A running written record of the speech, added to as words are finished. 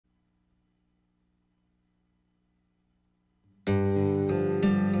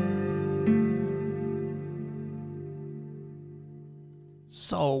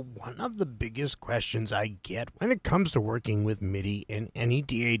So one of the biggest questions I get when it comes to working with MIDI in any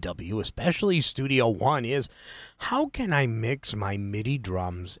DAW, especially Studio One, is how can I mix my MIDI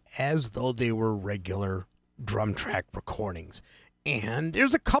drums as though they were regular drum track recordings? And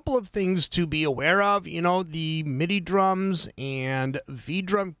there's a couple of things to be aware of. You know, the MIDI drums and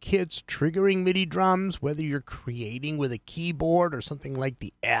V-drum kits triggering MIDI drums, whether you're creating with a keyboard or something like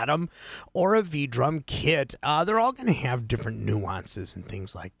the Atom or a V-drum kit, they're all going to have different nuances and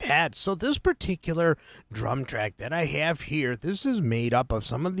things like that. So this particular drum track that I have here, this is made up of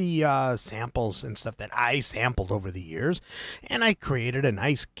some of the samples and stuff that I sampled over the years, and I created a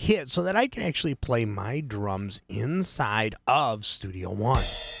nice kit so that I can actually play my drums inside of Studio One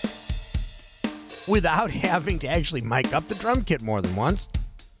without having to actually mic up the drum kit more than once.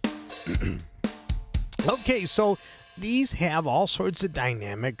 Okay, so these have all sorts of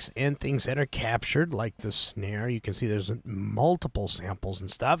dynamics and things that are captured, like the snare. You can see there's multiple samples and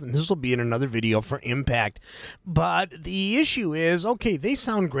stuff, and this will be in another video for impact. But the issue is, okay, they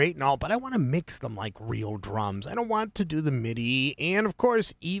sound great and all, but I want to mix them like real drums. I don't want to do the MIDI, and of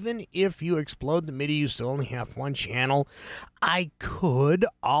course, even if you explode the MIDI, you still only have one channel. I could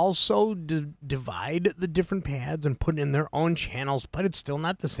also divide the different pads and put in their own channels, but it's still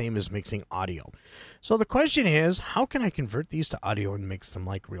not the same as mixing audio. So the question is, how can I convert these to audio and mix them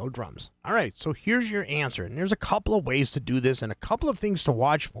like real drums? All right, so here's your answer. And there's a couple of ways to do this and a couple of things to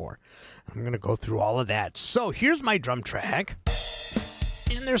watch for. I'm going to go through all of that. So here's my drum track.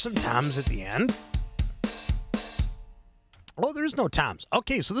 And there's some toms at the end. Oh, there's no toms.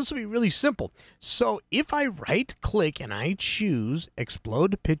 Okay, so this will be really simple. So if I right-click and I choose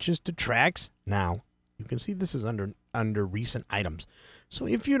Explode Pitches to Tracks, now you can see this is under Recent Items. So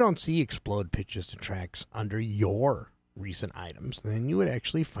if you don't see Explode Pitches to Tracks under your Recent Items, then you would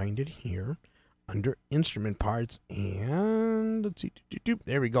actually find it here under Instrument Parts, and let's see,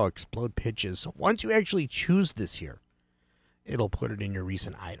 there we go, Explode Pitches. So once you actually choose this here, it'll put it in your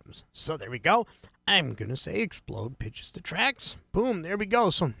recent items. So there we go. I'm going to say Explode Pitches to Tracks. Boom, there we go.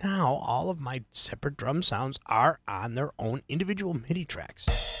 So now all of my separate drum sounds are on their own individual MIDI tracks.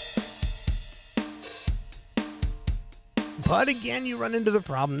 But again, you run into the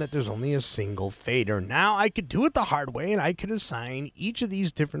problem that there's only a single fader. Now, I could do it the hard way, and I could assign each of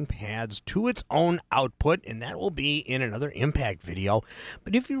these different pads to its own output, and that will be in another impact video.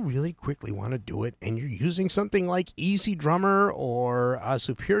 But if you really quickly want to do it, and you're using something like Easy Drummer or a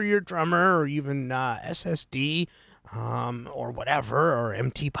Superior Drummer or even SSD or whatever, or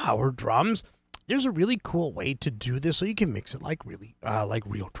MT Power drums, there's a really cool way to do this so you can mix it like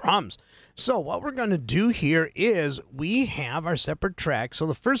real drums. So what we're going to do here is we have our separate tracks. So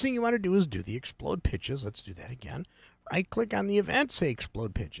the first thing you want to do is do the Explode Pitches. Let's do that again. Right click on the event, say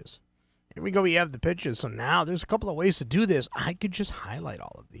Explode Pitches. Here we go, we have the pitches. So now there's a couple of ways to do this. I could just highlight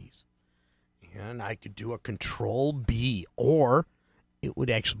all of these. And I could do a Control B, or it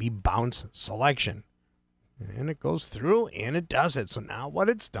would actually be bounce selection. And it goes through and it does it. So now what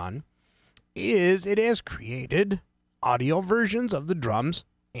it's done is it has created audio versions of the drums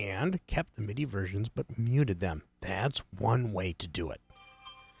and kept the MIDI versions but muted them. That's one way to do it.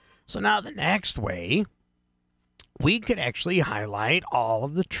 So now the next way, we could actually highlight all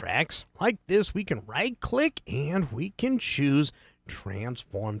of the tracks like this. We can right click and we can choose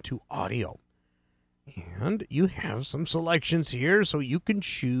Transform to Audio. And you have some selections here, so you can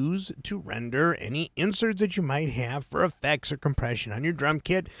choose to render any inserts that you might have for effects or compression on your drum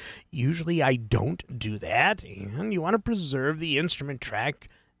kit. Usually I don't do that, and you want to preserve the instrument track.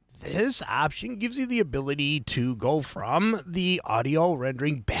 This option gives you the ability to go from the audio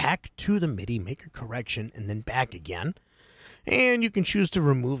rendering back to the MIDI, make a correction, and then back again. And you can choose to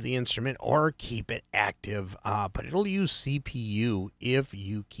remove the instrument or keep it active, but it'll use CPU if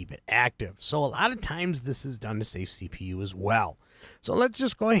you keep it active. So a lot of times this is done to save CPU as well. So let's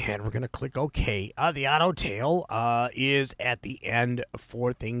just go ahead. We're going to click OK. The auto tail is at the end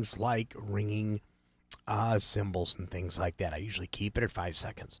for things like ringing cymbals and things like that. I usually keep it at 5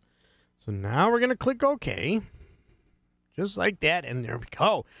 seconds. So now we're going to click OK. Just like that, and there we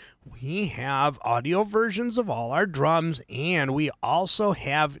go. We have audio versions of all our drums, and we also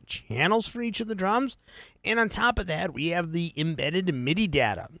have channels for each of the drums. And on top of that, we have the embedded MIDI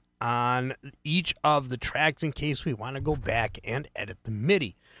data on each of the tracks in case we want to go back and edit the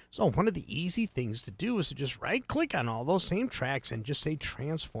MIDI. So one of the easy things to do is to just right-click on all those same tracks and just say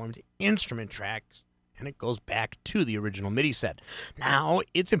Transform to Instrument Tracks, and it goes back to the original MIDI set. Now,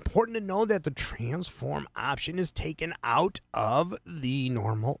 it's important to know that the transform option is taken out of the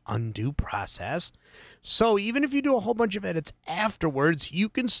normal undo process. So even if you do a whole bunch of edits afterwards, you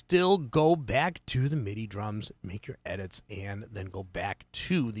can still go back to the MIDI drums, make your edits, and then go back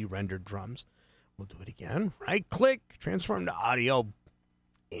to the rendered drums. We'll do it again. Right click, transform to audio,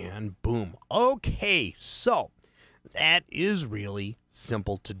 and boom. Okay, so that is really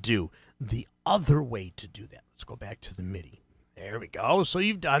simple to do. The other way to do that, let's go back to the MIDI. There we go. So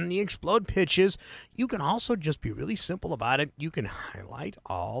you've done the explode pitches. You can also just be really simple about it. You can highlight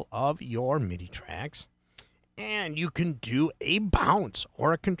all of your MIDI tracks, and you can do a bounce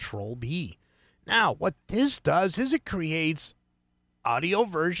or a control B. Now, what this does is it creates audio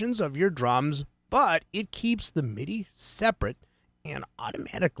versions of your drums, but it keeps the MIDI separate and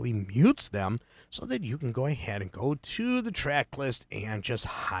automatically mutes them so that you can go ahead and go to the track list and just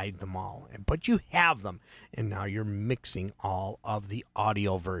hide them all. But you have them, and now you're mixing all of the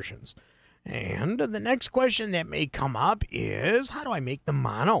audio versions. And the next question that may come up is, how do I make the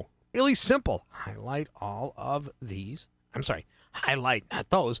mono? Really simple. Highlight all of these. I'm sorry, highlight,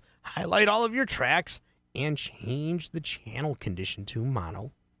 not those. Highlight all of your tracks and change the channel condition to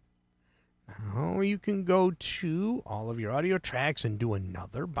mono. Now you can go to all of your audio tracks and do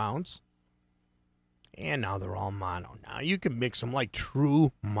another bounce. And now they're all mono. Now you can mix them like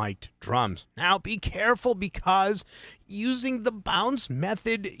true mic'd drums. Now be careful, because using the bounce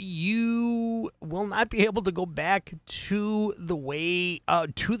method, you will not be able to go back to the way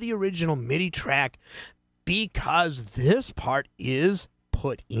to the original MIDI track, because this part is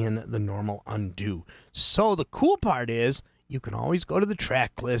put in the normal undo. So the cool part is you can always go to the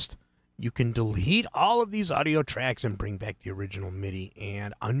track list. You can delete all of these audio tracks and bring back the original MIDI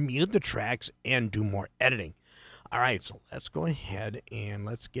and unmute the tracks and do more editing. All right, so let's go ahead and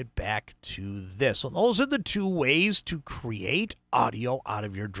let's get back to this. So those are the two ways to create audio out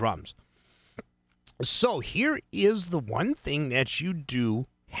of your drums. So here is the one thing that you do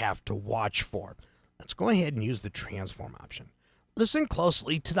have to watch for. Let's go ahead and use the transform option. Listen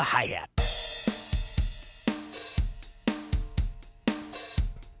closely to the hi-hat.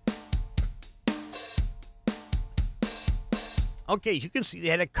 Okay, you can see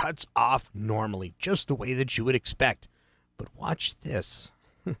that it cuts off normally, just the way that you would expect. But watch this.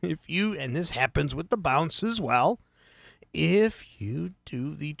 And this happens with the bounce as well. If you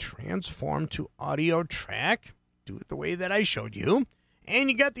do the transform to audio track, do it the way that I showed you, and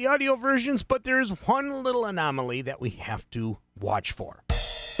you got the audio versions, but there's one little anomaly that we have to watch for.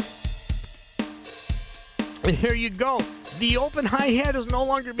 And here you go. The open hi-hat is no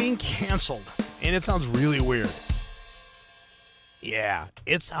longer being canceled, and it sounds really weird. Yeah,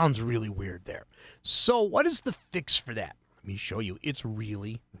 it sounds really weird there. So what is the fix for that? Let me show you. It's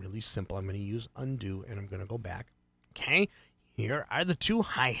really, really simple. I'm going to use undo, and I'm going to go back. Okay, here are the two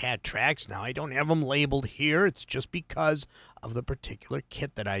hi-hat tracks. Now, I don't have them labeled here. It's just because of the particular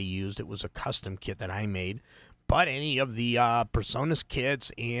kit that I used. It was a custom kit that I made. But any of the Personas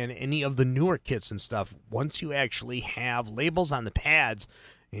kits and any of the newer kits and stuff, once you actually have labels on the pads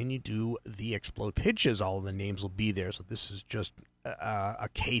and you do the explode pitches, all of the names will be there. So this is just a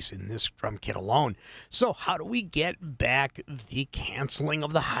case in this drum kit alone. So how do we get back the canceling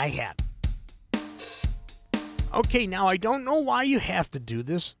of the hi-hat? Okay, now I don't know why you have to do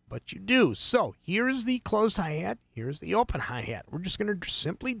this, but you do. So here's the closed hi-hat. Here's the open hi-hat. We're just going to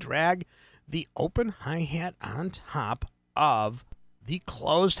simply drag the open hi-hat on top of the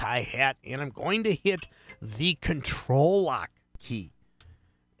closed hi-hat, and I'm going to hit the control lock key.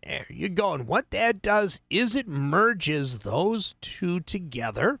 There you go. And what that does is it merges those two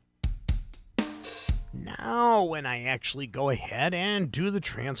together. Now, when I actually go ahead and do the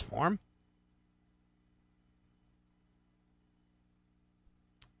transform,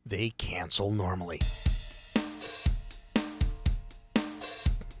 they cancel normally.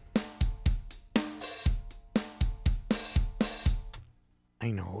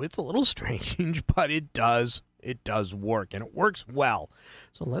 I know it's a little strange, but it does work, and it works well.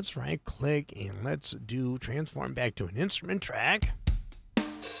 So let's right click and let's do transform back to an instrument track.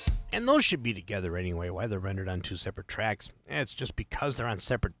 And those should be together anyway. Why they're rendered on two separate tracks? It's just because they're on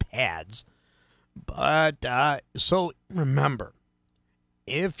separate pads. But so remember,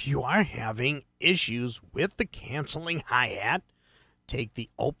 if you are having issues with the canceling hi-hat, take the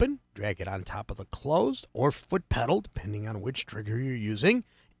open, drag it on top of the closed or foot pedal, depending on which trigger you're using,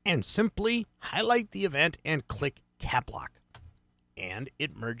 and simply highlight the event and click cap lock. And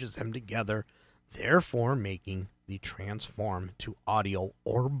it merges them together, therefore making the transform to audio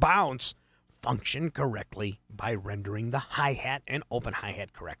or bounce function correctly by rendering the hi-hat and open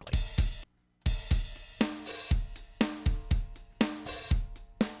hi-hat correctly.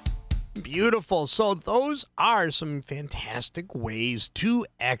 beautiful. So those are some fantastic ways to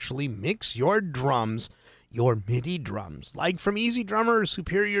actually mix your drums, your MIDI drums, like from Easy Drummer,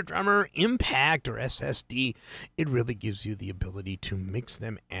 Superior Drummer, Impact, or SSD. It really gives you the ability to mix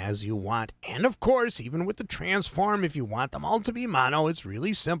them as you want. And of course, even with the transform, if you want them all to be mono, it's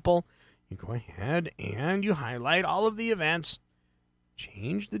really simple. You go ahead and you highlight all of the events,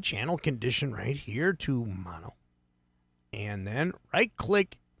 change the channel condition right here to mono, and then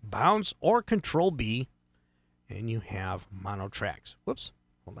right-click, bounce, or Control-B, and you have mono tracks. Whoops.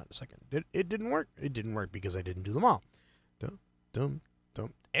 Hold on a second. It didn't work. It didn't work because I didn't do them all. Dum, dum,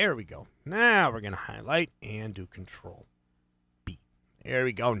 dum. There we go. Now we're going to highlight and do Control B. There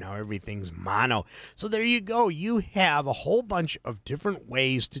we go. Now everything's mono. So there you go. You have a whole bunch of different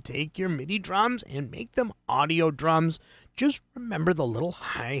ways to take your MIDI drums and make them audio drums. Just remember the little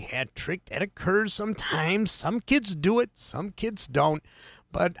hi-hat trick that occurs sometimes. Some kids do it, some kids don't.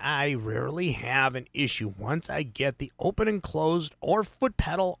 But I rarely have an issue once I get the open and closed or foot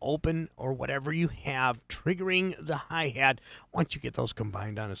pedal open or whatever you have triggering the hi-hat. Once you get those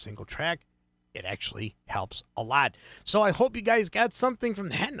combined on a single track, it actually helps a lot. So I hope you guys got something from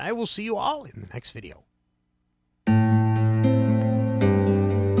that, and I will see you all in the next video.